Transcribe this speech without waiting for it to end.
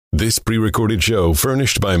This pre-recorded show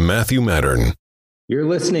furnished by Matthew Matern. You're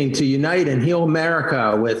listening to Unite and Heal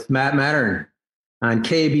America with Matt Matern on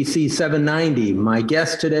KBC 790. My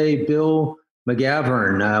guest today, Bill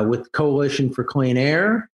Magavern with Coalition for Clean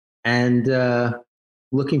Air, and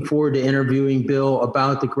looking forward to interviewing Bill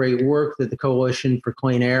about the great work that the Coalition for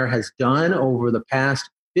Clean Air has done over the past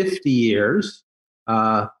 50 years,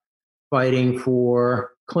 fighting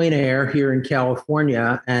for clean air here in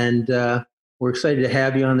California. And we're excited to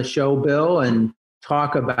have you on the show, Bill, and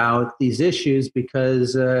talk about these issues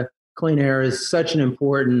because clean air is such an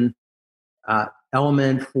important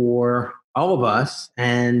element for all of us.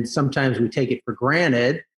 And sometimes we take it for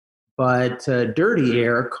granted, but dirty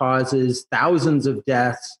air causes thousands of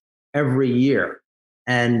deaths every year.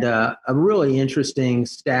 And a really interesting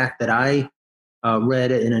stat that I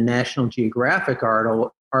read in a National Geographic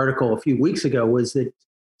article a few weeks ago was that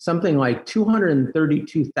something like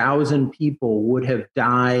 232,000 people would have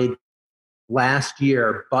died last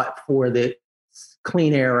year, but for the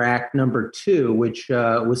Clean Air Act number 2, which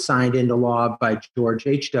was signed into law by George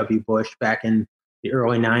H.W. Bush back in the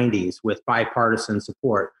early 90s with bipartisan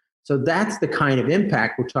support. So that's the kind of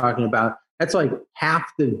impact we're talking about. That's like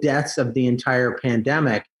half the deaths of the entire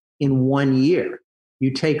pandemic in 1 year. You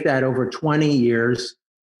take that over 20 years,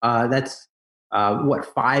 that's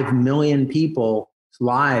 5 million people's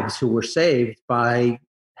lives who were saved by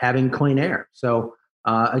having clean air. So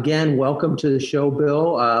again, welcome to the show,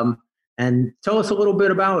 Bill. And tell us a little bit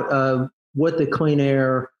about what the Clean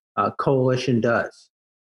Air Coalition does.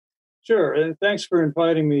 Sure, and thanks for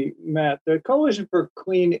inviting me, Matt. The Coalition for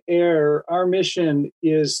Clean Air, our mission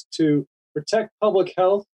is to protect public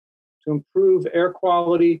health, to improve air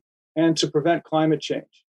quality, and to prevent climate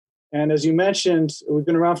change. And as you mentioned, we've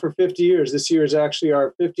been around for 50 years. This year is actually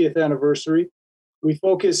our 50th anniversary. We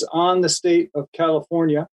focus on the state of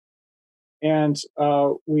California, and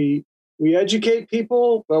we educate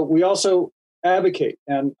people, but we also advocate.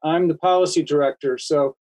 And I'm the policy director,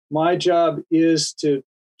 so my job is to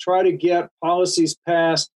try to get policies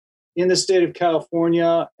passed in the state of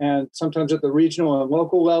California and sometimes at the regional and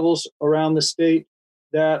local levels around the state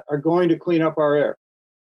that are going to clean up our air.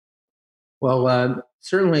 Well,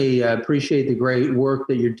 certainly appreciate the great work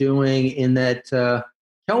that you're doing in that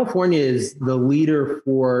California is the leader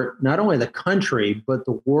for not only the country, but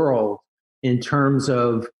the world in terms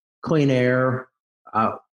of clean air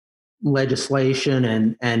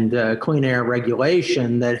legislation and clean air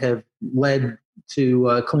regulation that have led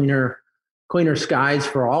to cleaner skies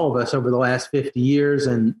for all of us over the last 50 years.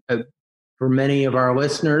 And for many of our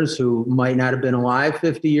listeners who might not have been alive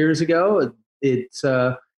 50 years ago,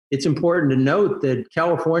 it's important to note that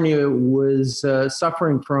California was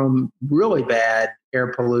suffering from really bad air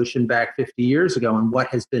pollution back 50 years ago, and what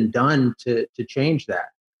has been done to change that.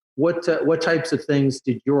 What types of things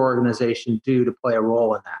did your organization do to play a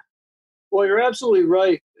role in that? Well, you're absolutely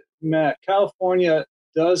right, Matt. California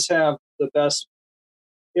does have the best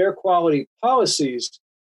air quality policies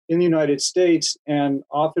in the United States, and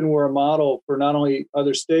often we're a model for not only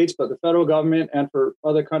other states, but the federal government and for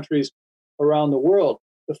other countries around the world.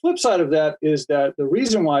 The flip side of that is that the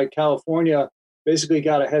reason why California basically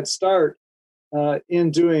got a head start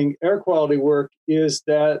in doing air quality work is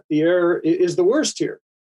that the air is the worst here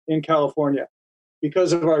in California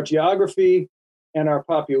because of our geography and our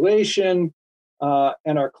population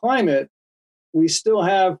and our climate. We still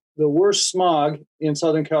have the worst smog in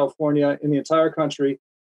Southern California in the entire country,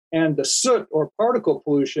 and the soot or particle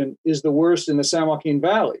pollution is the worst in the San Joaquin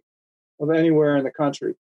Valley of anywhere in the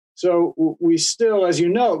country. So we still, as you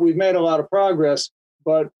know, we've made a lot of progress,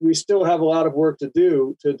 but we still have a lot of work to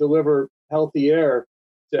do to deliver healthy air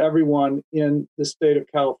to everyone in the state of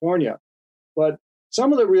California. But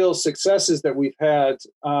some of the real successes that we've had,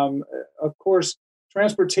 of course,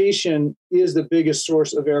 transportation is the biggest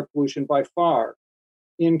source of air pollution by far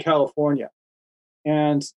in California.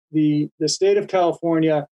 And the state of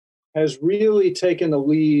California has really taken the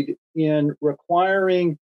lead in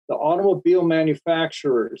requiring the automobile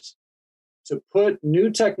manufacturers to put new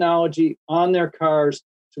technology on their cars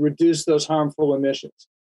to reduce those harmful emissions.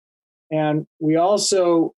 And we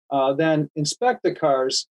also then inspect the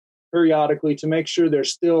cars periodically to make sure they're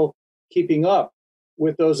still keeping up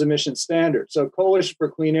with those emission standards. So Coalition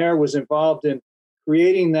for Clean Air was involved in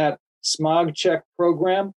creating that smog check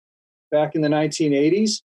program back in the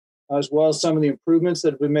 1980s, as well as some of the improvements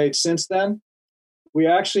that have been made since then. We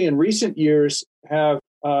actually, in recent years, have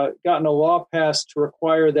gotten a law passed to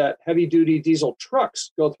require that heavy-duty diesel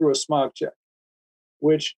trucks go through a smog check,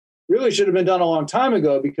 which really should have been done a long time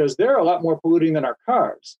ago because they're a lot more polluting than our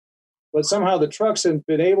cars. But somehow the trucks have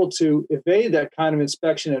been able to evade that kind of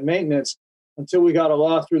inspection and maintenance until we got a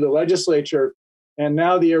law through the legislature. And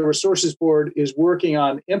now the Air Resources Board is working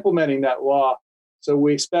on implementing that law. So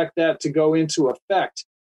we expect that to go into effect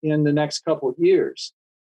in the next couple of years.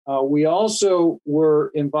 We also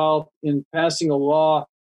were involved in passing a law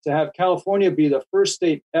to have California be the first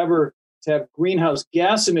state ever to have greenhouse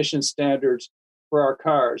gas emission standards for our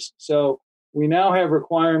cars. So we now have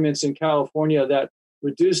requirements in California that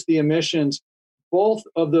reduce the emissions, both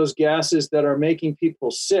of those gases that are making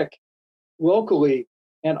people sick locally,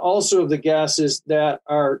 and also of the gases that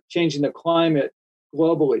are changing the climate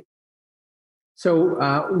globally. So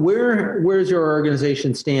where's your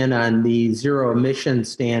organization stand on the zero emission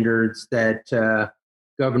standards that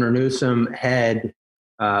Governor Newsom had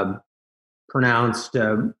pronounced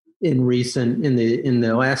in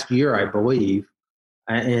the last year, I believe,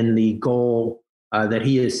 and the goal that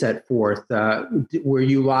he has set forth? Were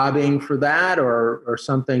you lobbying for that or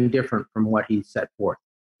something different from what he set forth?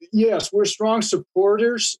 Yes, we're strong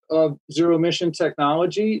supporters of zero emission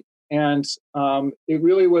technology. And it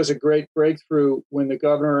really was a great breakthrough when the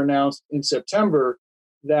governor announced in September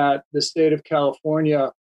that the state of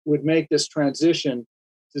California would make this transition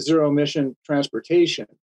to zero emission transportation.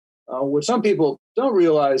 What some people don't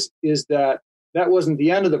realize is that wasn't the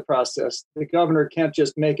end of the process. The governor can't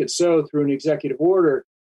just make it so through an executive order.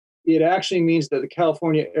 It actually means that the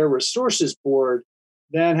California Air Resources Board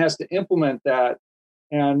then has to implement that.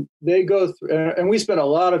 And they go through, and we spent a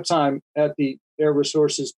lot of time at the Air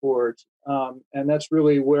Resources Board, and that's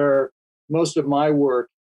really where most of my work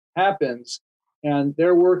happens. And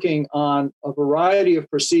they're working on a variety of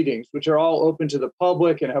proceedings, which are all open to the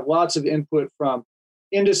public and have lots of input from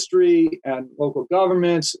industry and local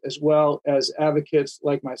governments, as well as advocates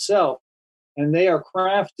like myself. And they are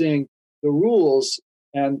crafting the rules,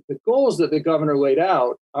 and the goals that the governor laid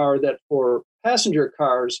out are that for passenger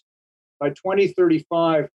cars, by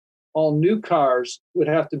 2035, all new cars would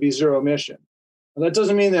have to be zero emission. Now, that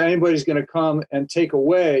doesn't mean that anybody's going to come and take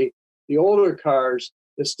away the older cars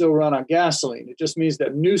that still run on gasoline. It just means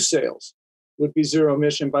that new sales would be zero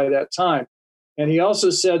emission by that time. And he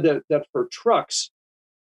also said that for trucks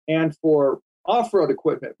and for off-road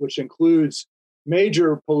equipment, which includes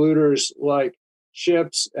major polluters like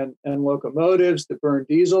ships and locomotives that burn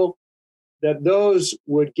diesel, that those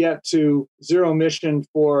would get to zero emission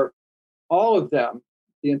for all of them,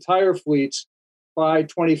 the entire fleets, by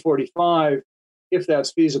 2045, if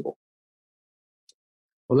that's feasible.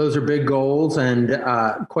 Well, those are big goals, and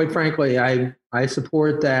quite frankly, I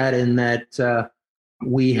support that in that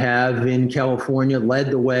we have in California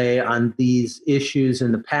led the way on these issues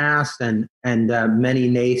in the past, and many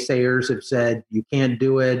naysayers have said you can't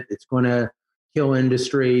do it, it's going to kill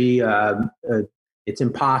industry, it's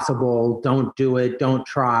impossible, don't do it, don't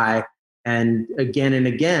try. And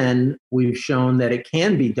again, we've shown that it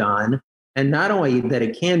can be done. And not only that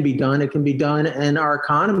it can be done, and our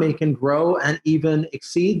economy can grow and even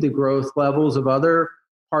exceed the growth levels of other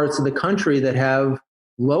parts of the country that have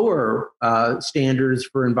lower standards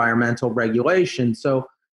for environmental regulation. So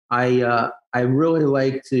I really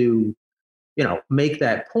like to, make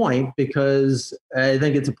that point, because I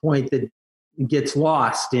think it's a point that gets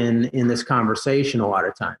lost in this conversation a lot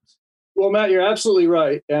of times. Well, Matt, you're absolutely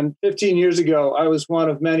right. And 15 years ago, I was one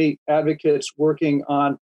of many advocates working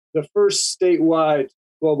on the first statewide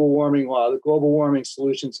global warming law, the Global Warming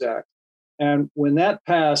Solutions Act. And when that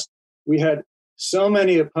passed, we had so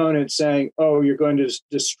many opponents saying, oh, you're going to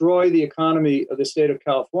destroy the economy of the state of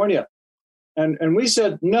California. And we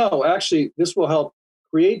said, no, actually, this will help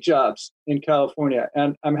create jobs in California.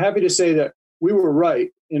 And I'm happy to say that we were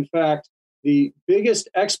right. In fact, the biggest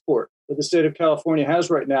export that the state of California has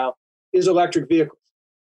right now is electric vehicles.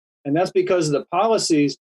 And that's because of the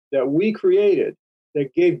policies that we created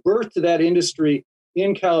that gave birth to that industry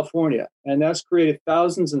in California. And that's created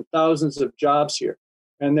thousands and thousands of jobs here.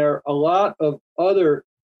 And there are a lot of other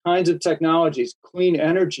kinds of technologies, clean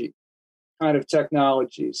energy kind of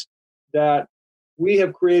technologies, that we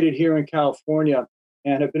have created here in California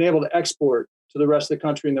and have been able to export to the rest of the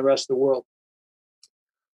country and the rest of the world.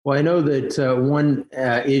 Well, I know that one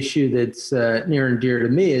issue that's near and dear to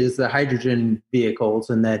me is the hydrogen vehicles,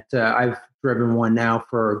 and that I've driven one now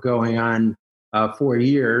for going on 4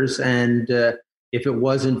 years. And if it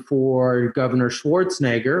wasn't for Governor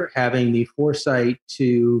Schwarzenegger having the foresight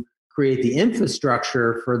to create the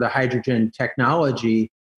infrastructure for the hydrogen technology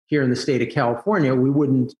here in the state of California, we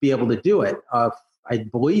wouldn't be able to do it. I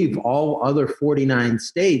believe all other 49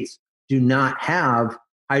 states do not have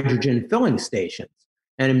hydrogen filling stations.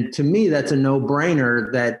 And to me, that's a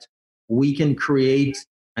no-brainer that we can create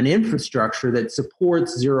an infrastructure that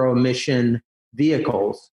supports zero-emission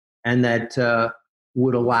vehicles, and that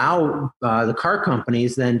would allow the car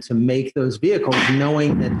companies then to make those vehicles,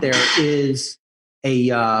 knowing that there is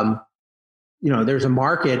there's a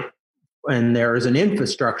market and there is an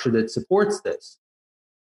infrastructure that supports this.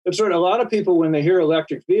 That's right. A lot of people, when they hear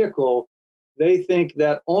electric vehicle, they think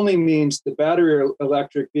that only means the battery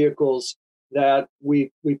electric vehicles that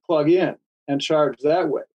we plug in and charge that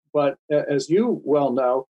way. But as you well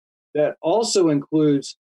know, that also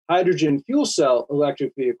includes hydrogen fuel cell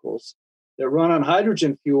electric vehicles that run on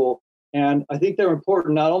hydrogen fuel. And I think they're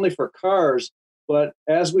important not only for cars, but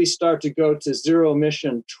as we start to go to zero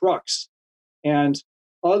emission trucks and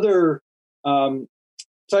other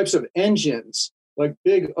types of engines, like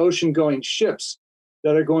big ocean going ships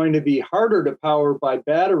that are going to be harder to power by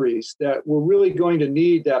batteries, that we're really going to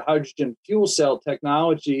need that hydrogen fuel cell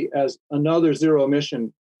technology as another zero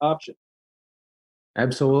emission option.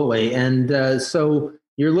 Absolutely. And so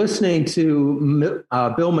you're listening to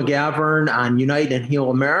Bill Magavern on Unite and Heal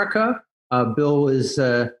America. Bill is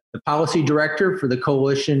the policy director for the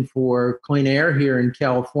Coalition for Clean Air here in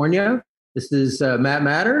California. This is Matt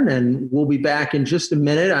Matern, and we'll be back in just a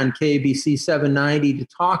minute on KBC 790 to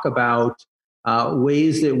talk about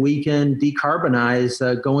ways that we can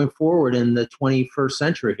decarbonize going forward in the 21st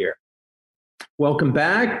century here. Welcome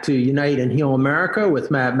back to Unite and Heal America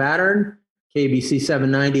with Matt Matern, KBC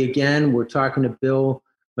 790 again. We're talking to Bill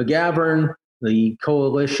Magavern, the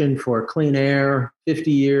Coalition for Clean Air.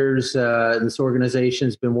 50 years, this organization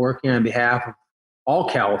has been working on behalf of all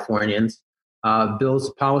Californians. Bill's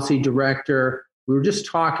a policy director. We were just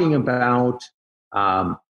talking about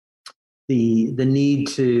the need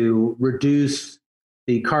to reduce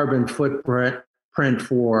the carbon footprint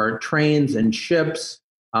for trains and ships,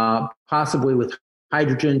 possibly with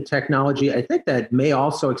hydrogen technology. I think that may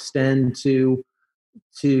also extend to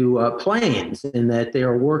planes, in that they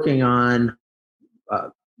are working on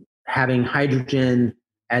having hydrogen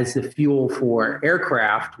as the fuel for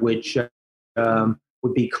aircraft, which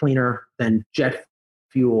would be cleaner than jet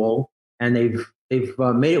fuel, and they've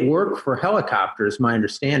made it work for helicopters, my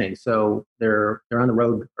understanding. So they're on the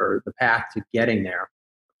road or the path to getting there.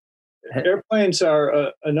 Airplanes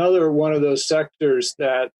are another one of those sectors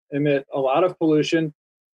that emit a lot of pollution,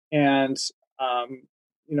 and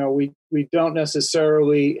we don't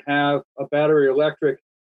necessarily have a battery electric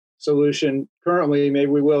solution currently.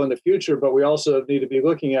 Maybe we will in the future, but we also need to be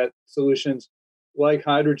looking at solutions like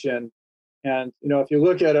hydrogen. And if you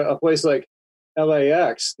look at a place like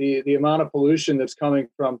LAX, the amount of pollution that's coming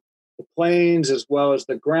from the planes as well as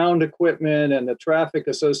the ground equipment and the traffic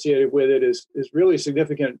associated with it is really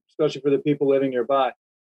significant, especially for the people living nearby.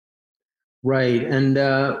 Right. And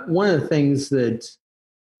one of the things that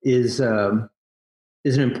is an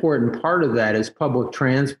important part of that is public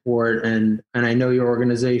transport. And I know your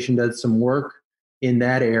organization does some work in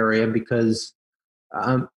that area, because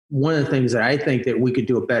one of the things that I think that we could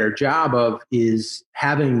do a better job of is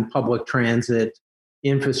having public transit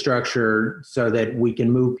infrastructure so that we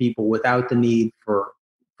can move people without the need for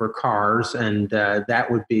cars, and that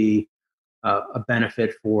would be a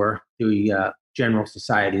benefit for the general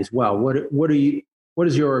society as well. What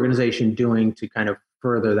is your organization doing to kind of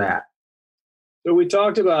further that? So we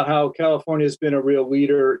talked about how California has been a real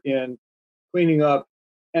leader in cleaning up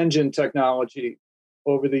engine technology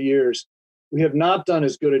over the years. We have not done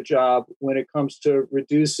as good a job when it comes to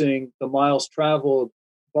reducing the miles traveled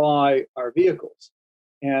by our vehicles.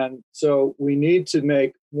 And so we need to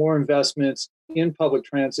make more investments in public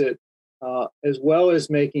transit, as well as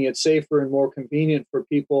making it safer and more convenient for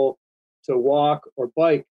people to walk or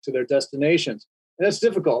bike to their destinations. And that's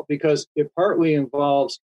difficult because it partly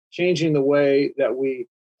involves changing the way that we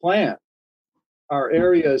plan our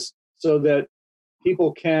areas so that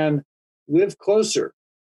people can live closer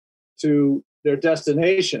to their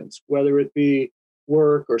destinations, whether it be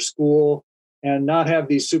work or school, and not have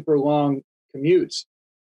these super long commutes.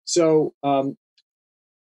 So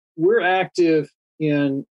we're active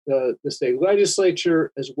in the state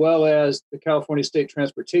legislature, as well as the California State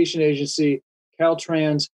Transportation Agency,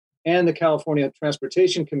 Caltrans, and the California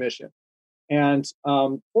Transportation Commission. And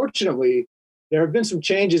fortunately, there have been some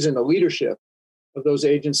changes in the leadership of those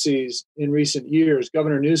agencies in recent years.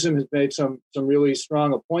 Governor Newsom has made some really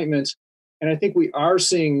strong appointments. And I think we are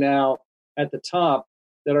seeing now at the top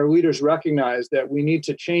that our leaders recognize that we need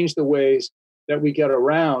to change the ways that we get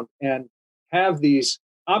around and have these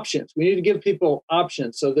options. We need to give people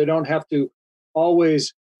options so they don't have to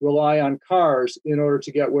always rely on cars in order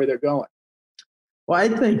to get where they're going. Well, I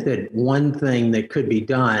think that one thing that could be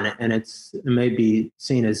done, and it may be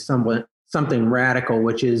seen as something radical,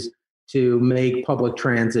 which is to make public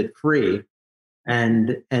transit free.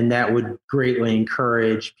 And that would greatly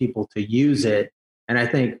encourage people to use it. And I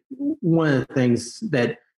think one of the things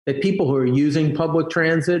that people who are using public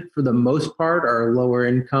transit for the most part are lower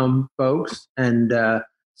income folks. And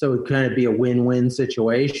so it kind of be a win-win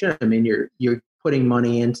situation. I mean, you're putting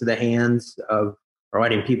money into the hands of, or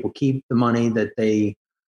letting people keep the money that they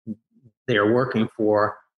are working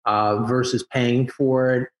for versus paying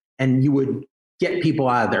for it. And you would get people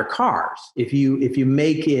out of their cars. If you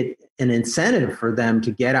make it an incentive for them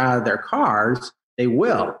to get out of their cars, they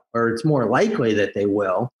will, or it's more likely that they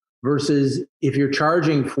will, versus if you're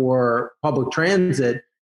charging for public transit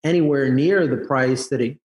anywhere near the price that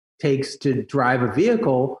it takes to drive a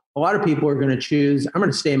vehicle, a lot of people are going to choose, I'm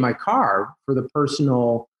going to stay in my car for the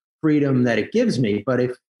personal freedom that it gives me. But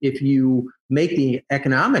if you make the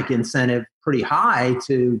economic incentive pretty high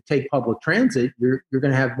to take public transit, you're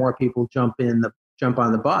going to have more people jump on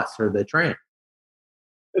the bus or the train.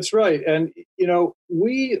 That's right. And,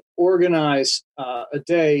 we organize a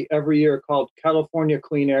day every year called California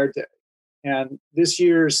Clean Air Day. And this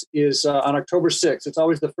year's is on October 6th. It's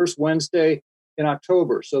always the first Wednesday in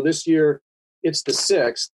October. So this year it's the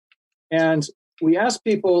 6th. And we ask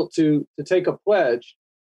people to take a pledge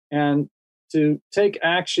and to take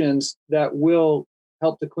actions that will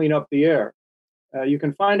help to clean up the air. You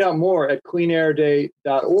can find out more at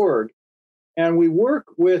cleanairday.org. And we work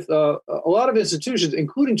with a lot of institutions,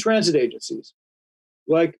 including transit agencies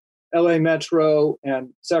like LA Metro and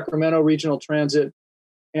Sacramento Regional Transit.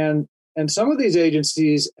 And some of these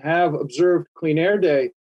agencies have observed Clean Air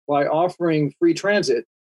Day by offering free transit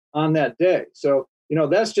on that day. So,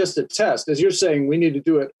 that's just a test. As you're saying, we need to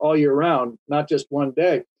do it all year round, not just one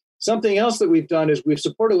day. Something else that we've done is we've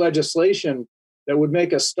supported legislation that would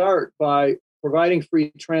make us start by providing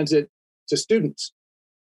free transit to students.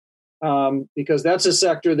 Because that's a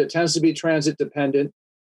sector that tends to be transit dependent.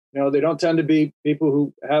 They don't tend to be people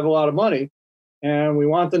who have a lot of money, and we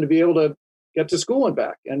want them to be able to get to school and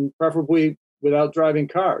back, and preferably without driving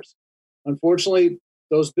cars. Unfortunately,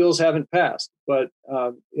 those bills haven't passed, but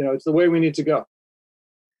it's the way we need to go.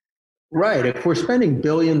 Right. If we're spending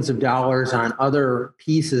billions of dollars on other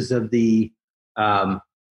pieces of the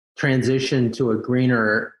transition to a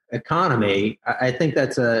greener economy, I think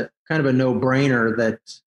that's a kind of a no-brainer that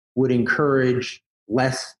would encourage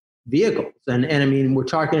less vehicles. And I mean, we're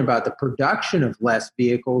talking about the production of less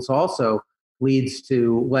vehicles also leads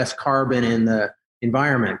to less carbon in the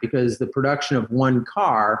environment, because the production of one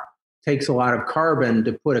car takes a lot of carbon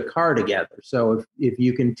to put a car together. So if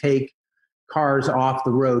you can take cars off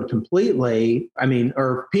the road completely,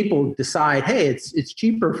 or people decide, hey, it's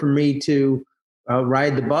cheaper for me to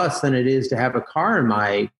ride the bus than it is to have a car in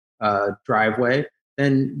my driveway,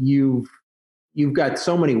 then you've got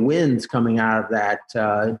so many wins coming out of that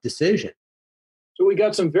decision. So we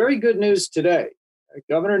got some very good news today.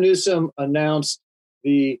 Governor Newsom announced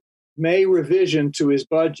the May revision to his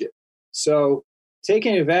budget. So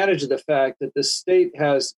taking advantage of the fact that the state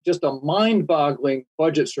has just a mind-boggling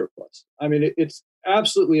budget surplus. I mean, it's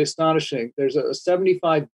absolutely astonishing. There's a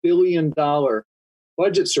 $75 billion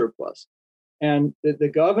budget surplus. And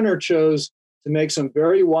the governor chose to make some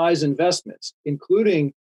very wise investments,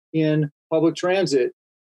 including in public transit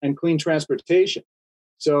and clean transportation.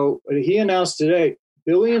 So he announced today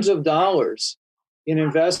billions of dollars in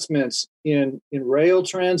investments in rail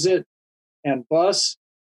transit and bus,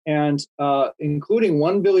 and including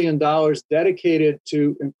 $1 billion dedicated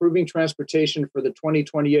to improving transportation for the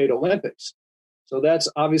 2028 Olympics. So that's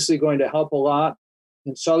obviously going to help a lot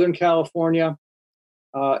in Southern California.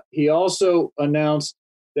 He also announced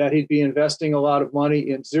that he'd be investing a lot of money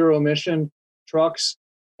in zero-emission trucks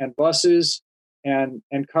and buses and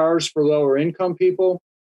cars for lower income people.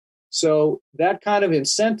 So that kind of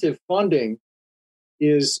incentive funding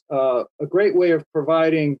is a great way of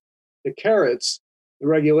providing the carrots. The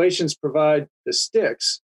regulations provide the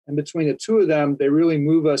sticks, and between the two of them, they really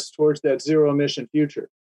move us towards that zero-emission future.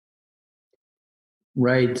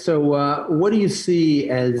 Right. So what do you see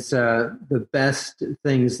as the best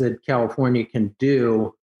things that California can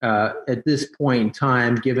do at this point in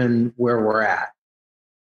time, given where we're at?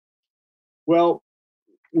 Well,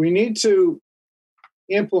 we need to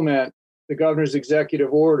implement the governor's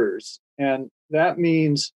executive orders, and that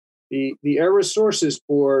means the Air Resources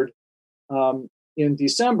Board in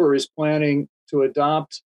December is planning to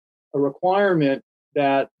adopt a requirement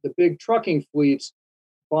that the big trucking fleets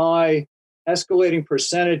buy escalating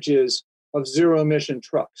percentages of zero-emission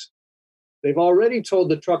trucks. They've already told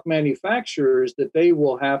the truck manufacturers that they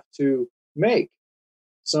will have to make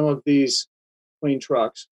some of these clean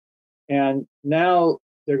trucks. And now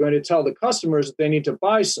they're going to tell the customers that they need to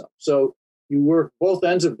buy some. So you work both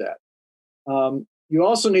ends of that. You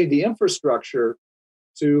also need the infrastructure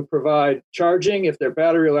to provide charging if they're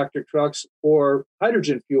battery electric trucks or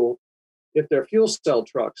hydrogen fuel if they're fuel cell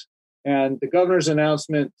trucks. And the governor's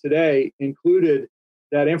announcement today included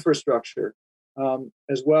that infrastructure,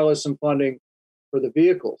 as well as some funding for the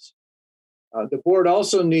vehicles. The board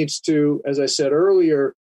also needs to, as I said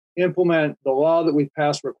earlier, implement the law that we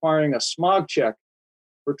passed requiring a smog check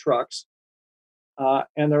for trucks.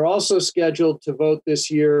 And they're also scheduled to vote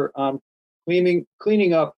this year on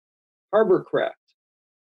cleaning up harbor craft.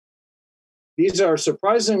 These are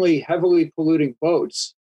surprisingly heavily polluting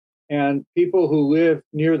boats, and people who live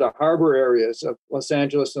near the harbor areas of Los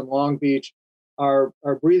Angeles and Long Beach are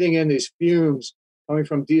breathing in these fumes coming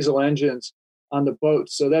from diesel engines on the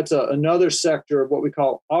boats. So that's another sector of what we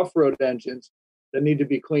call off-road engines that need to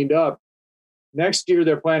be cleaned up. Next year,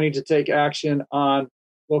 they're planning to take action on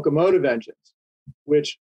locomotive engines,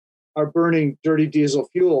 which are burning dirty diesel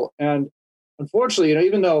fuel. And unfortunately,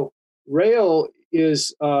 even though rail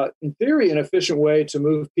is, in theory, an efficient way to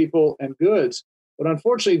move people and goods, but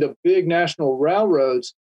unfortunately, the big national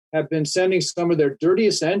railroads have been sending some of their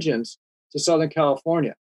dirtiest engines to Southern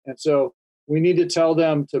California. And so we need to tell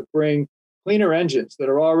them to bring cleaner engines that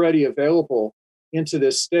are already available into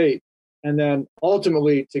this state, and then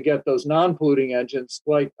ultimately to get those non-polluting engines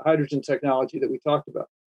like hydrogen technology that we talked about.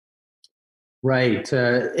 Right.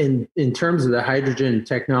 In terms of the hydrogen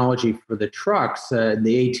technology for the trucks, the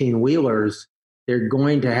 18-wheelers, they're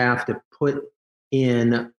going to have to put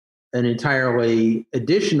in an entirely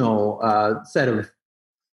additional set of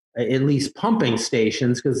at least pumping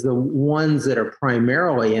stations, because the ones that are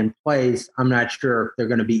primarily in place, I'm not sure if they're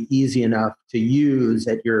going to be easy enough to use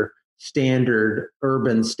at your standard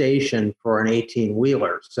urban station for an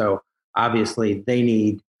 18-wheeler. So obviously they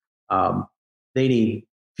need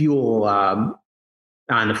fuel on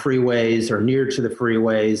the freeways or near to the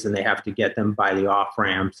freeways, and they have to get them by the off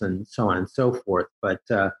ramps and so on and so forth. But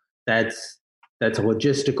that's a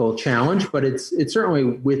logistical challenge, but it's certainly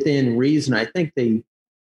within reason. I think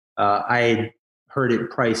I heard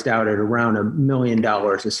it priced out at around $1 million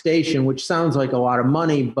a station, which sounds like a lot of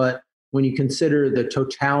money, but when you consider the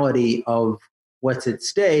totality of what's at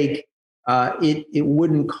stake, it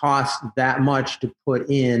wouldn't cost that much to put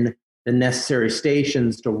in the necessary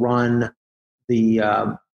stations to run a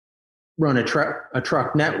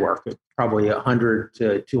truck network. It's probably 100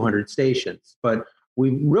 to 200 stations, but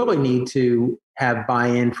we really need to have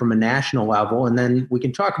buy-in from a national level, and then we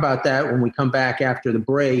can talk about that when we come back after the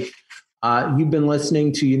break. You've been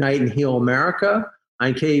listening to Unite and Heal America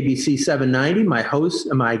on KABC 790.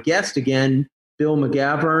 My guest again, Bill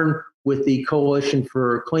Magavern with the Coalition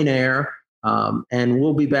for Clean Air, and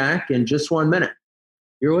we'll be back in just 1 minute.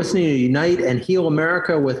 You're listening to Unite and Heal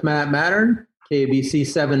America with Matt Matern, KABC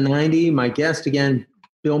 790. My guest again,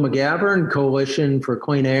 Bill Magavern, Coalition for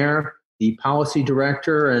Clean Air, the policy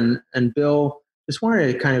director. And Bill, just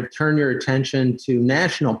wanted to kind of turn your attention to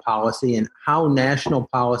national policy and how national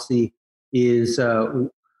policy is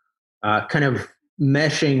kind of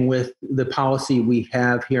meshing with the policy we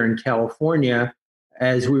have here in California.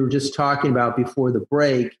 As we were just talking about before the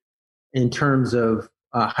break, in terms of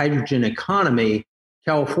hydrogen economy,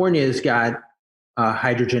 California has got a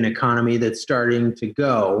hydrogen economy that's starting to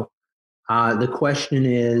go. The question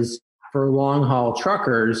is, for long-haul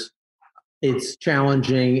truckers, it's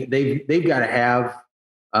challenging. They've got to have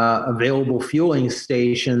available fueling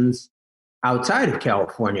stations outside of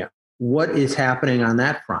California. What is happening on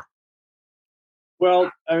that front?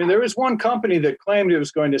 Well, I mean, there was one company that claimed it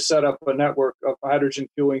was going to set up a network of hydrogen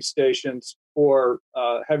fueling stations for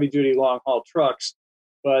heavy-duty long-haul trucks,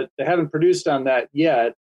 but they haven't produced on that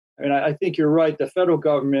yet. I mean, I think you're right. The federal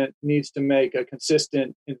government needs to make a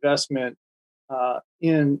consistent investment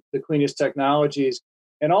in the cleanest technologies,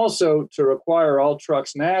 and also to require all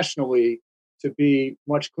trucks nationally to be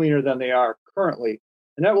much cleaner than they are currently.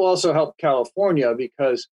 And that will also help California,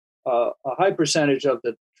 because a high percentage of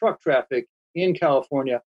the truck traffic in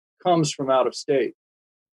California comes from out of state.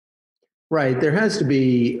 Right. There has to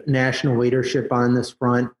be national leadership on this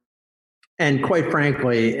front. And quite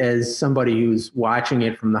frankly, as somebody who's watching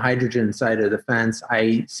it from the hydrogen side of the fence,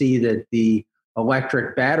 I see that the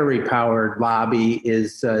electric battery-powered lobby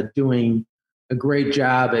is doing a great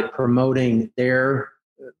job at promoting their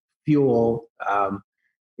fuel,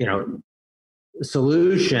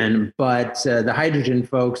 solution, but the hydrogen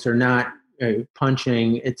folks are not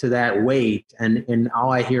punching it to that weight. And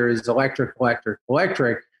all I hear is electric,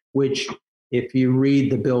 which if you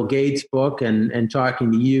read the Bill Gates book and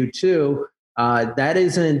talking to you too, that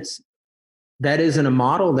isn't a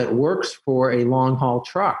model that works for a long haul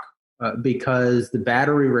truck because the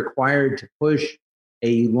battery required to push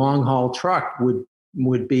a long haul truck would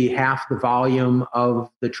would be half the volume of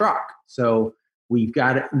the truck. So we've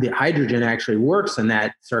got the hydrogen actually works in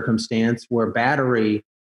that circumstance where battery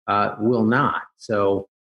will not. So,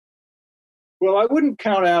 well, I wouldn't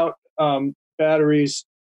count out batteries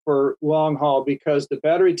for long haul because the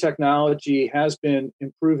battery technology has been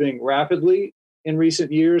improving rapidly in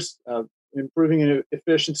recent years, improving in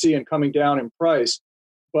efficiency and coming down in price.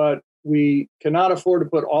 But we cannot afford to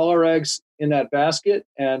put all our eggs in that basket.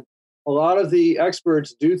 And a lot of the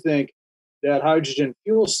experts do think that hydrogen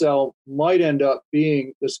fuel cell might end up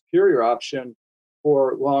being the superior option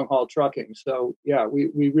for long haul trucking. So yeah,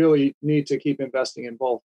 we really need to keep investing in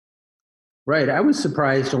both. right. I was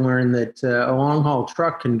surprised to learn that a long haul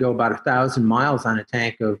truck can go about 1,000 miles on a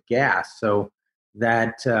tank of gas. So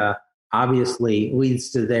that obviously leads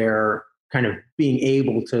to their kind of being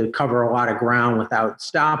able to cover a lot of ground without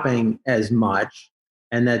stopping as much,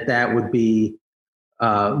 and that would be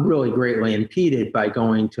really greatly impeded by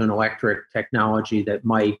going to an electric technology that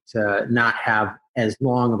might not have as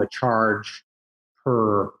long of a charge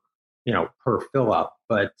per fill up.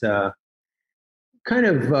 But kind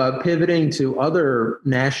of pivoting to other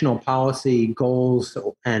national policy goals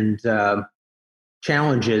and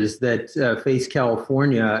challenges that face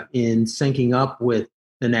California in syncing up with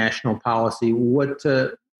the national policy. What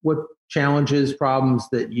challenges, problems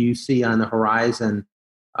that you see on the horizon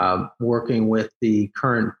working with the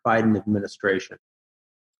current Biden administration?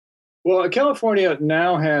 Well, California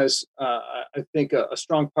now has, I think, a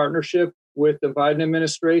strong partnership with the Biden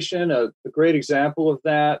administration. A great example of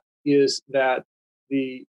that is that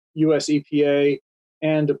the U.S. EPA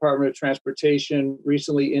and Department of Transportation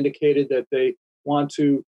recently indicated that they want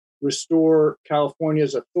to restore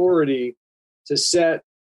California's authority to set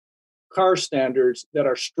car standards that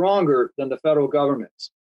are stronger than the federal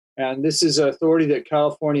government's. And this is an authority that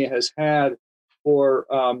California has had for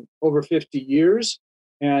over 50 years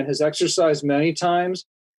and has exercised many times.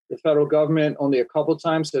 The federal government only a couple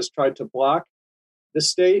times has tried to block the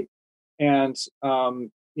state, and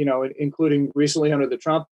including recently under the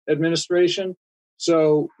Trump administration.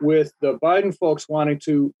 So with the Biden folks wanting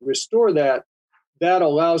to restore that, that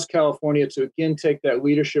allows California to again take that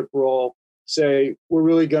leadership role, say, we're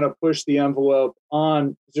really going to push the envelope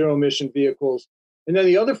on zero emission vehicles. And then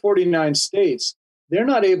the other 49 states, they're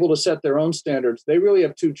not able to set their own standards. They really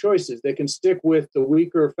have two choices. They can stick with the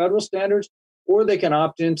weaker federal standards, or they can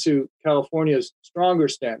opt into California's stronger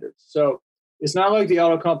standards. So it's not like the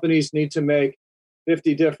auto companies need to make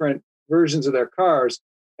 50 different versions of their cars.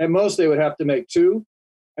 At most, they would have to make two.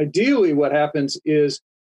 Ideally, what happens is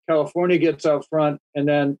California gets out front, and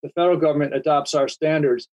then the federal government adopts our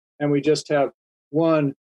standards, and we just have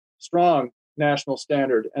one strong national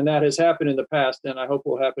standard. And that has happened in the past, and I hope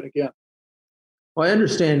will happen again. Well, I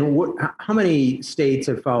understand. How many states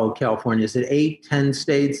have followed California? Is it 8, 10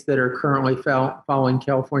 states that are currently following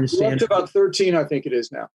California standards? We're up to about 13, I think it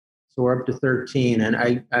is now. So we're up to 13,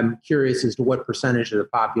 and I'm curious as to what percentage of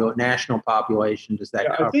the national population does that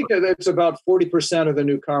cover? I think that's about 40% of the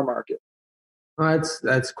new car market. Well,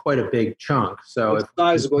 that's quite a big chunk. So it's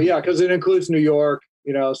sizable, yeah, because it includes New York,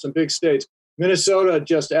 some big states. Minnesota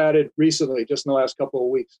just added recently, just in the last couple of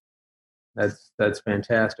weeks. That's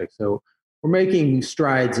fantastic. So we're making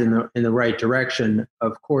strides in the right direction.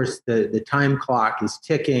 Of course, the time clock is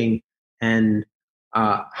ticking, and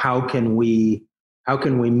how can we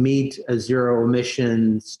meet a zero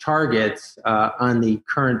emissions targets on the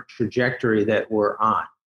current trajectory that we're on?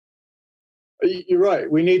 You're right.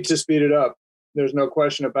 We need to speed it up. There's no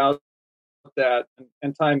question about that.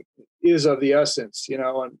 And time is of the essence,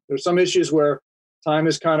 and there's some issues where time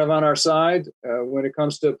is kind of on our side. When it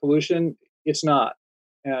comes to pollution, it's not.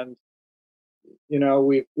 And,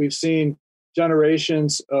 we've seen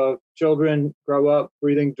generations of children grow up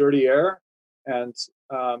breathing dirty air. And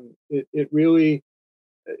it really,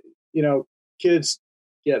 kids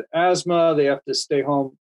get asthma. They have to stay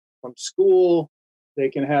home from school. They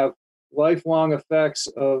can have lifelong effects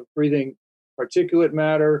of breathing particulate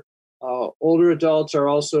matter. Older adults are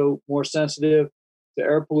also more sensitive to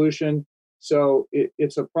air pollution. So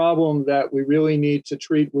it's a problem that we really need to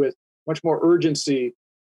treat with much more urgency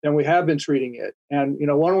than we have been treating it. And,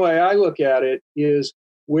 one way I look at it is,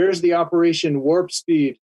 where's the Operation Warp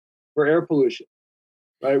Speed for air pollution?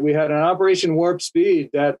 Right? We had an Operation Warp Speed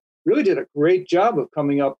that really did a great job of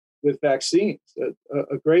coming up with vaccines,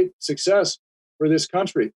 a great success for this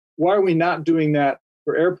country. Why are we not doing that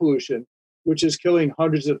for air pollution, which is killing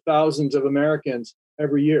hundreds of thousands of Americans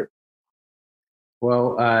every year?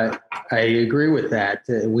 Well, I agree with that.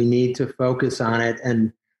 We need to focus on it.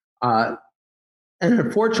 And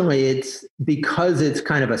unfortunately, it's because it's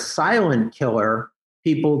kind of a silent killer,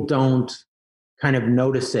 people don't kind of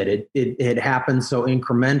notice it. It happens so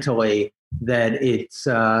incrementally that it's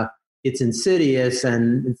insidious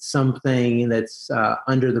and it's something that's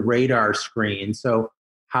under the radar screen. So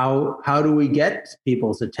how do we get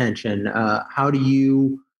people's attention? How do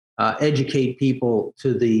you educate people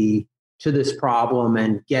to this problem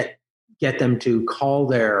and get them to call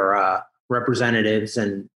their representatives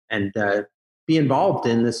and be involved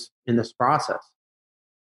in this process?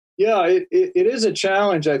 Yeah, it is a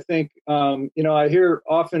challenge. I think I hear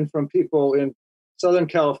often from people in Southern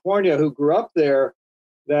California who grew up there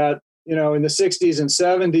that in the 60s and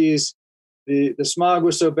 70s the smog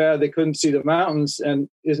was so bad they couldn't see the mountains, and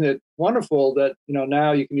isn't it wonderful that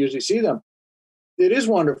now you can usually see them? It is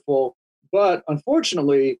wonderful, but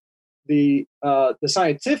unfortunately the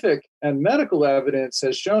scientific and medical evidence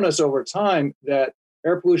has shown us over time that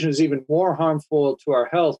air pollution is even more harmful to our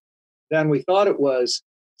health than we thought it was.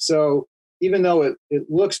 So even though it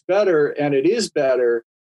looks better and it is better,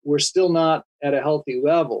 we're still not at a healthy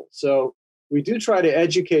level. So we do try to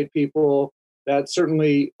educate people. That's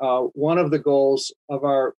certainly one of the goals of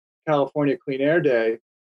our California Clean Air Day.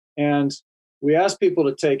 And we ask people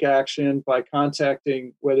to take action by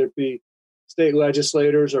contacting, whether it be state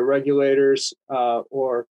legislators or regulators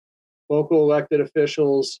or local elected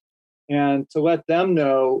officials, and to let them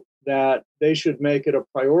know that they should make it a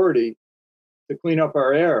priority to clean up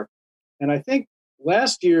our air. And I think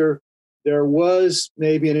last year there was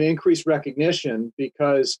maybe an increased recognition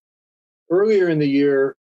because earlier in the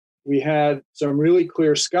year we had some really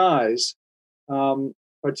clear skies,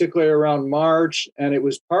 particularly around March, and it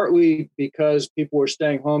was partly because people were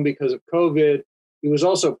staying home because of COVID. It was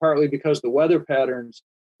also partly because the weather patterns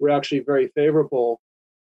were actually very favorable.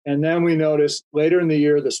 And then we noticed later in the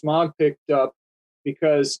year the smog picked up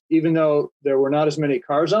because even though there were not as many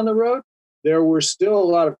cars on the road, there were still a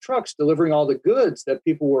lot of trucks delivering all the goods that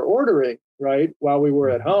people were ordering, right, while we were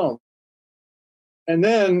at home. And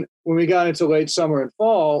then when we got into late summer and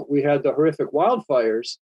fall, we had the horrific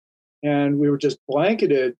wildfires, and we were just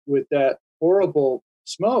blanketed with that horrible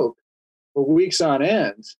smoke for weeks on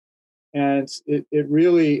end. And it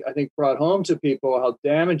really, I think, brought home to people how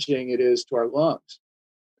damaging it is to our lungs.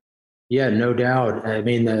 Yeah, no doubt. I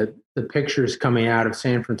mean, the pictures coming out of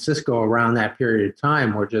San Francisco around that period of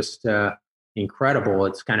time were just incredible.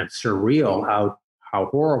 It's kind of surreal how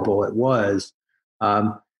horrible it was.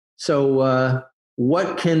 So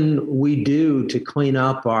what can we do to clean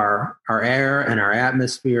up our air and our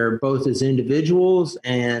atmosphere, both as individuals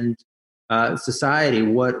and society?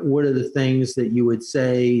 What are the things that you would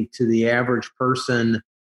say to the average person,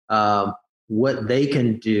 what they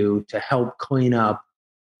can do to help clean up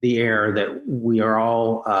the air that we are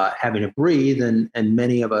all having to breathe and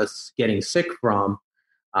many of us getting sick from?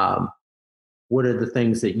 What are the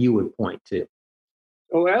things that you would point to?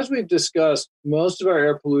 So as we've discussed, most of our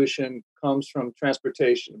air pollution comes from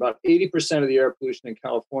transportation, about 80% of the air pollution in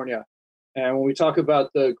California. And when we talk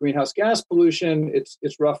about the greenhouse gas pollution, it's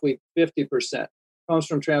roughly 50% comes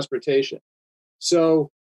from transportation.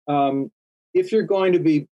 So if you're going to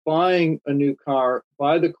be buying a new car,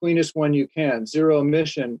 buy the cleanest one you can, zero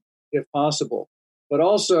emission if possible, but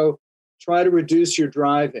also try to reduce your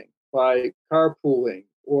driving by carpooling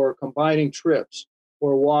or combining trips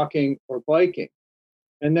or walking or biking.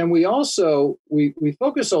 And then we also, we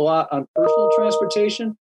focus a lot on personal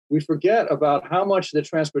transportation. We forget about how much the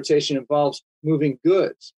transportation involves moving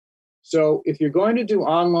goods. So if you're going to do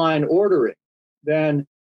online ordering, then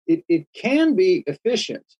it can be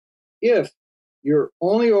efficient if you're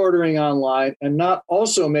only ordering online and not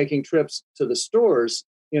also making trips to the stores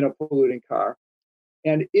in a polluting car.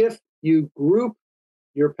 And if you group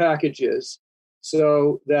your packages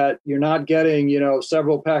so that you're not getting,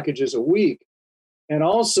 several packages a week, and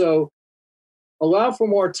also allow for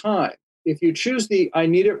more time. If you choose the I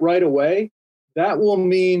need it right away, that will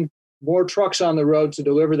mean more trucks on the road to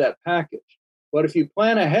deliver that package. But if you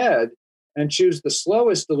plan ahead and choose the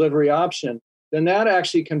slowest delivery option, then that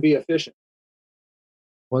actually can be efficient.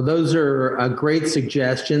 Well, those are great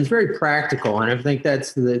suggestions, very practical. And I think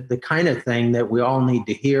that's the kind of thing that we all need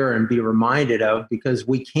to hear and be reminded of, because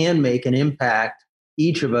we can make an impact,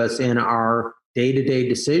 each of us, in our day-to-day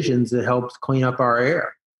decisions that helps clean up our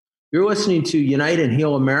air. You're listening to Unite and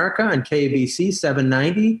Heal America on KBC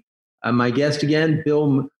 790. My guest again,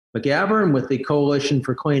 Bill Magavern with the Coalition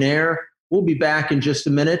for Clean Air. We'll be back in just a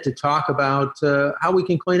minute to talk about how we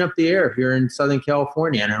can clean up the air here in Southern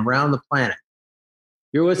California and around the planet.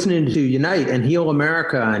 You're listening to Unite and Heal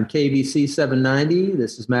America on KBC 790.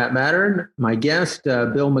 This is Matt Matern. My guest,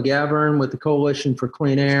 Bill Magavern with the Coalition for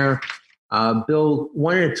Clean Air. Bill,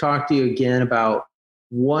 wanted to talk to you again about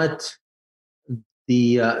what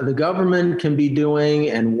the government can be doing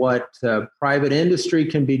and what private industry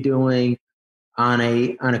can be doing on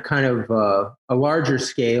a kind of a larger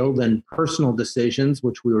scale than personal decisions,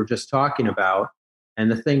 which we were just talking about, and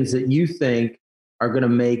the things that you think are going to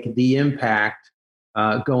make the impact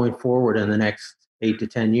going forward in the next 8 to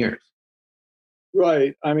 10 years.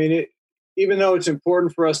 Right. I mean, even though it's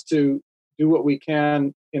important for us to do what we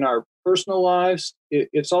can in our personal lives,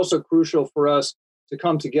 it's also crucial for us to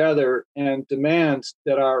come together and demand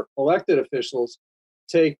that our elected officials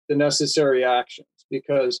take the necessary actions,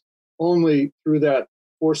 because only through that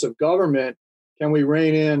force of government can we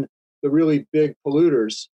rein in the really big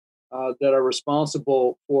polluters that are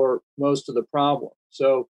responsible for most of the problem.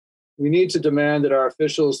 So we need to demand that our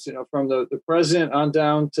officials, from the president on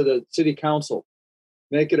down to the city council,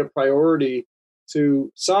 make it a priority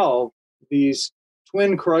to solve these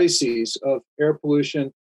twin crises of air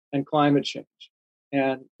pollution and climate change.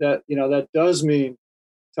 And that does mean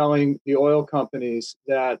telling the oil companies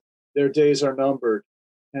that their days are numbered,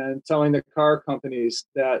 and telling the car companies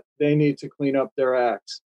that they need to clean up their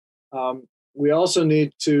acts. We also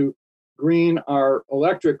need to green our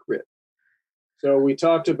electric grid. So we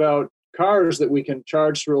talked about cars that we can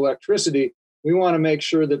charge through electricity. We want to make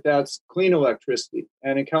sure that that's clean electricity.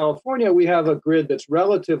 And in California, we have a grid that's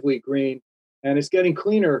relatively green, and it's getting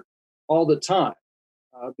cleaner all the time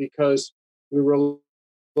because we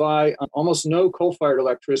rely on almost no coal-fired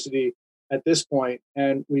electricity at this point,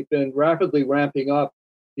 and we've been rapidly ramping up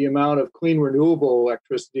the amount of clean renewable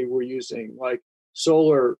electricity we're using, like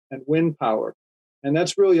solar and wind power. And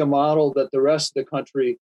that's really a model that the rest of the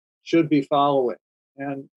country should be following.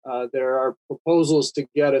 And there are proposals to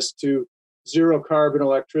get us to zero carbon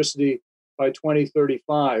electricity by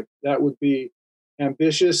 2035. That would be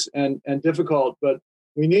ambitious and difficult, but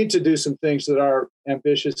we need to do some things that are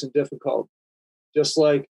ambitious and difficult. Just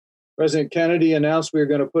like President Kennedy announced we were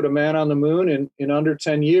going to put a man on the moon in under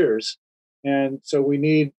 10 years. And so we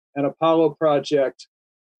need an Apollo project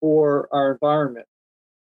for our environment.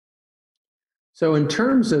 So in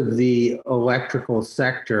terms of the electrical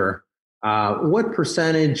sector, what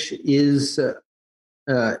percentage is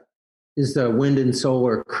the wind and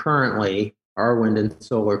solar currently,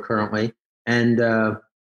 and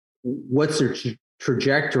what's the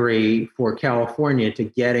trajectory for California to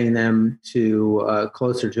getting them to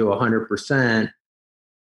closer to 100%?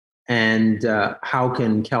 And how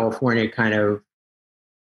can California kind of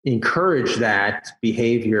encourage that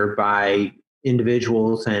behavior by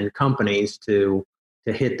individuals and companies to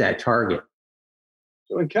hit that target?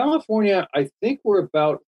 So in California, I think we're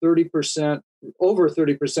about 30%, over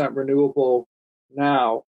 30% renewable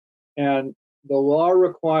now. And the law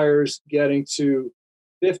requires getting to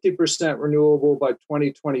 50% renewable by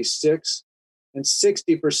 2026 and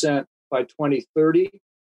 60% by 2030.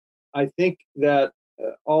 I think that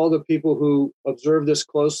all the people who observe this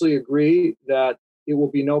closely agree that it will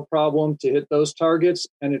be no problem to hit those targets,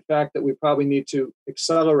 and in fact that we probably need to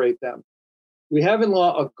accelerate them. We have in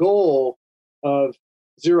law a goal of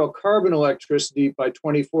zero carbon electricity by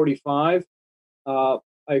 2045. I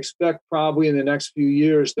expect probably in the next few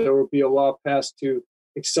years there will be a law passed to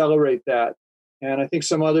accelerate that, and I think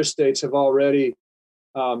some other states have already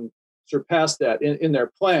surpassed that in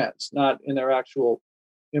their plans, not in their actual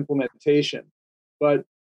implementation. But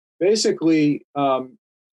basically,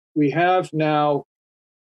 we have now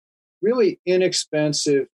really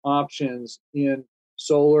inexpensive options in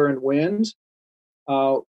solar and wind.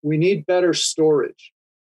 We need better storage.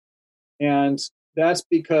 And that's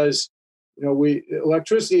because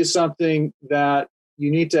electricity is something that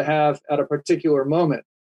you need to have at a particular moment.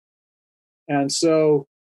 And so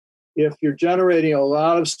if you're generating a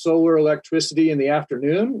lot of solar electricity in the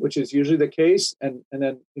afternoon, which is usually the case, and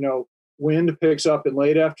then wind picks up in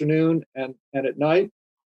late afternoon and at night,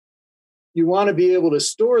 you want to be able to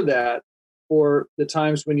store that for the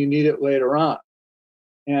times when you need it later on.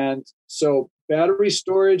 And so battery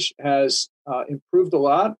storage has improved a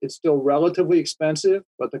lot. It's still relatively expensive,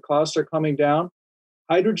 but the costs are coming down.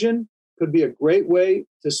 Hydrogen could be a great way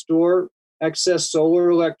to store excess solar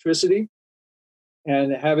electricity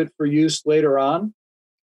and have it for use later on.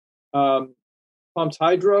 Pumped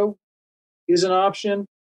hydro is an option.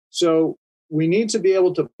 So we need to be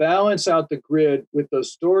able to balance out the grid with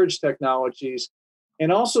those storage technologies,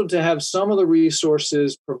 and also to have some of the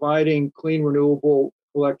resources providing clean renewable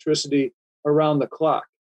electricity around the clock.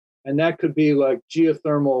 And that could be like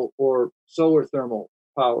geothermal or solar thermal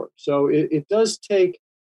power. So it does take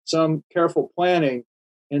some careful planning,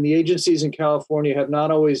 and the agencies in California have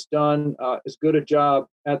not always done as good a job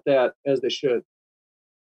at that as they should.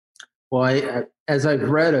 Well, as I've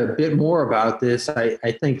read a bit more about this,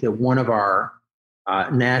 I think that one of our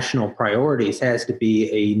national priorities has to be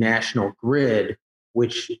a national grid,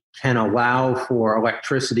 which can allow for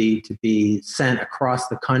electricity to be sent across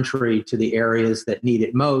the country to the areas that need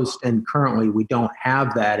it most. And currently we don't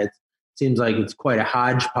have that. It seems like it's quite a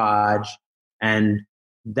hodgepodge. And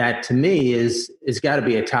that to me is got to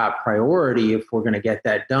be a top priority if we're going to get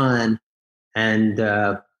that done. And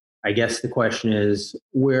I guess the question is,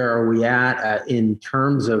 where are we at in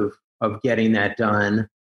terms of getting that done?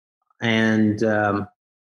 And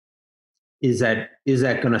is that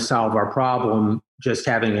going to solve our problem, just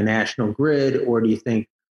having a national grid, or do you think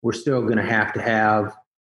we're still going to have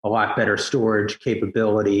a lot better storage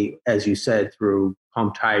capability, as you said, through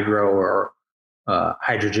pumped hydro or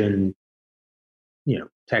hydrogen,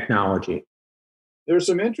 technology? There's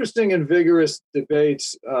some interesting and vigorous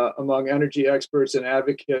debates among energy experts and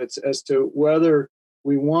advocates as to whether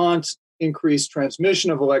we want increased transmission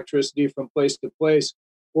of electricity from place to place,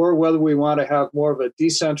 or whether we want to have more of a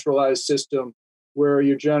decentralized system where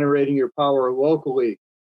you're generating your power locally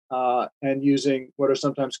and using what are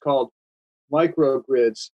sometimes called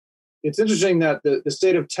microgrids. It's interesting that the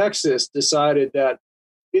state of Texas decided that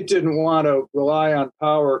it didn't want to rely on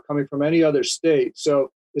power coming from any other state.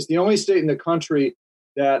 So it's the only state in the country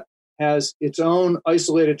that has its own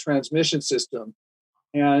isolated transmission system.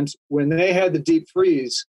 And when they had the deep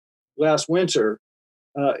freeze last winter,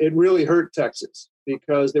 it really hurt Texas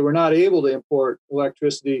because they were not able to import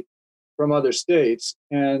electricity from other states.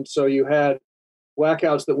 And so you had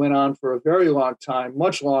blackouts that went on for a very long time,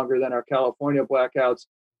 much longer than our California blackouts,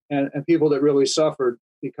 and people that really suffered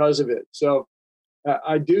because of it. So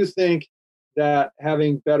I do think that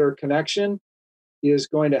having better connection is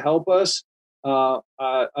going to help us.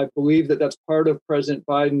 I believe that that's part of President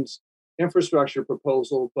Biden's infrastructure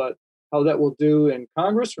proposal, but how that will do in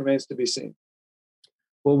Congress remains to be seen.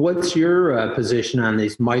 Well, what's your position on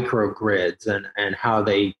these microgrids and how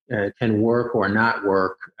they can work or not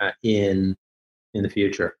work in the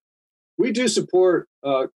future? We do support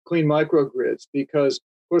clean microgrids because,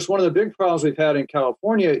 of course, one of the big problems we've had in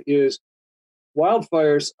California is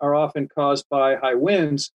wildfires are often caused by high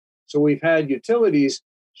winds. So we've had utilities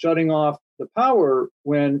shutting off the power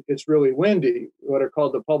when it's really windy, what are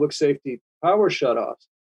called the public safety power shutoffs.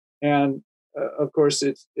 And of course,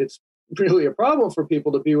 it's really a problem for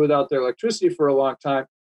people to be without their electricity for a long time.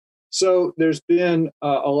 So there's been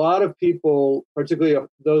a lot of people, particularly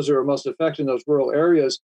those who are most affected in those rural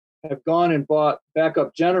areas, have gone and bought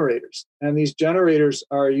backup generators. And these generators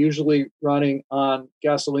are usually running on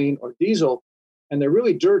gasoline or diesel, and they're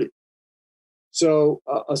really dirty. So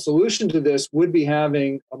a solution to this would be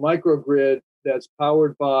having a microgrid that's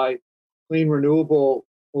powered by clean, renewable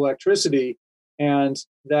electricity, and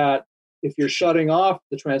that if you're shutting off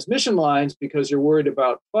the transmission lines because you're worried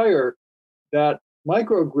about fire, that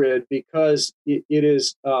microgrid, because it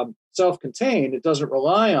is self-contained, it doesn't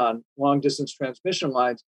rely on long-distance transmission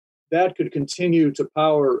lines, that could continue to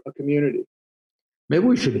power a community. Maybe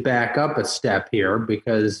we should back up a step here,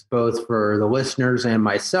 because both for the listeners and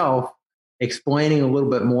myself, explaining a little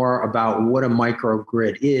bit more about what a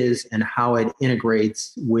microgrid is and how it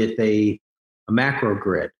integrates with a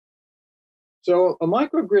macrogrid. So a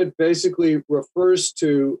microgrid basically refers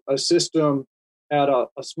to a system at a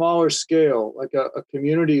smaller scale, like a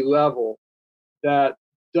community level, that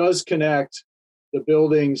does connect the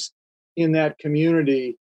buildings in that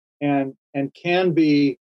community and can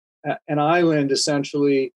be an island,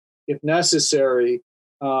 essentially, if necessary,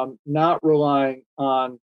 not relying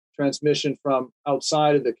on transmission from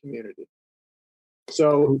outside of the community.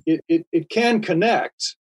 So it can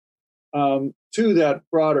connect to that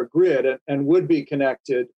broader grid and would be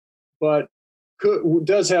connected, but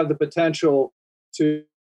does have the potential to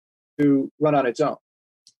run on its own.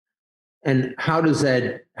 And how is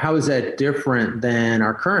that different than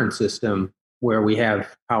our current system, where we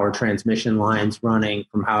have power transmission lines running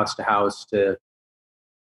from house to house to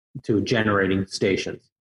generating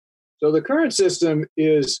stations? So the current system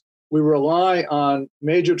is we rely on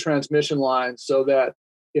major transmission lines so that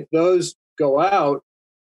if those go out,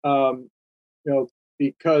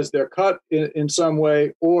 because they're cut in some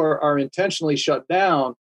way or are intentionally shut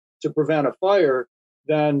down to prevent a fire,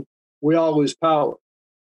 then we all lose power.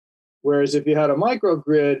 Whereas if you had a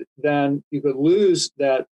microgrid, then you could lose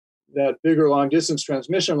that bigger long distance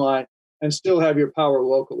transmission line and still have your power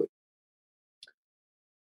locally.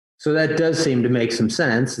 So that does seem to make some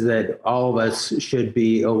sense, that all of us should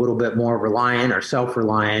be a little bit more reliant or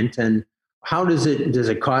self-reliant. And how does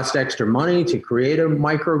it cost extra money to create a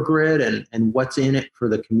microgrid, and what's in it for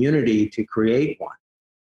the community to create one?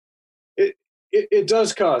 It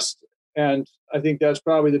does cost. And I think that's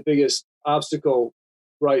probably the biggest obstacle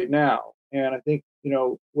right now. And I think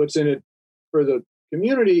what's in it for the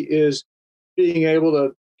community is being able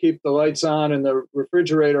to keep the lights on and the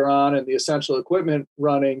refrigerator on and the essential equipment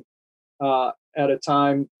running at a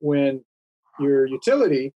time when your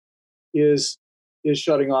utility is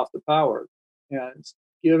shutting off the power. And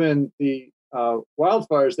given the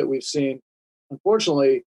wildfires that we've seen,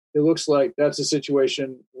 unfortunately, it looks like that's a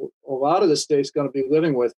situation a lot of the state's going to be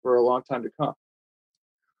living with for a long time to come.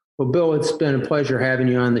 Well, Bill, it's been a pleasure having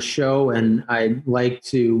you on the show, and I'd like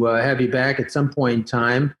to have you back at some point in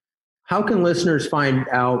time. How can listeners find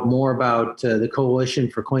out more about the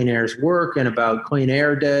Coalition for Clean Air's work and about Clean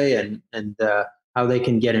Air Day and how they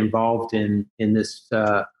can get involved in this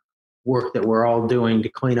work that we're all doing to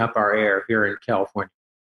clean up our air here in California?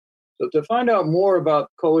 So to find out more about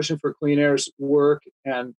Coalition for Clean Air's work,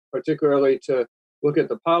 and particularly to look at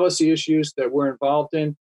the policy issues that we're involved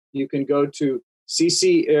in, you can go to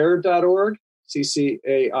ccair.org,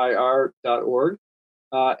 ccair.org.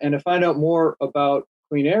 And to find out more about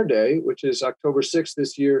Clean Air Day, which is October 6th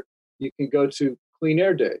this year, you can go to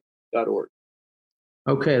cleanairday.org.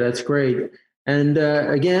 Okay, that's great. And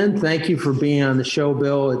again, thank you for being on the show,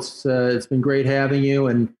 Bill. It's been great having you,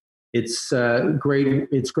 and it's great.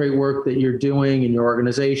 It's great work that you're doing and your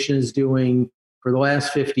organization is doing for the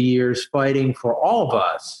last 50 years, fighting for all of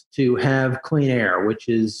us to have clean air, which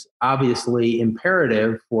is obviously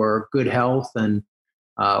imperative for good health. And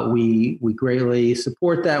we greatly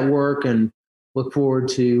support that work and look forward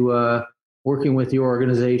to working with your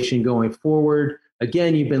organization going forward.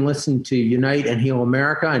 Again, you've been listening to Unite and Heal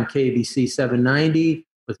America on KBC 790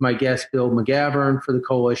 with my guest, Bill Magavern for the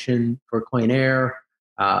Coalition for Clean Air.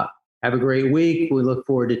 Have a great week. We look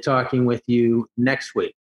forward to talking with you next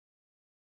week.